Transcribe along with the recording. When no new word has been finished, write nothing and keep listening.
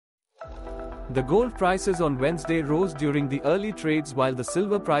The gold prices on Wednesday rose during the early trades while the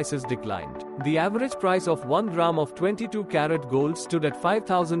silver prices declined. The average price of 1 gram of 22 carat gold stood at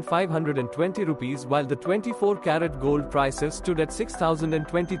 5,520 rupees while the 24 carat gold prices stood at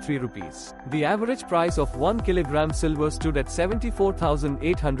 6,023 rupees. The average price of 1 kilogram silver stood at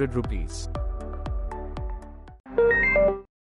 74,800 rupees.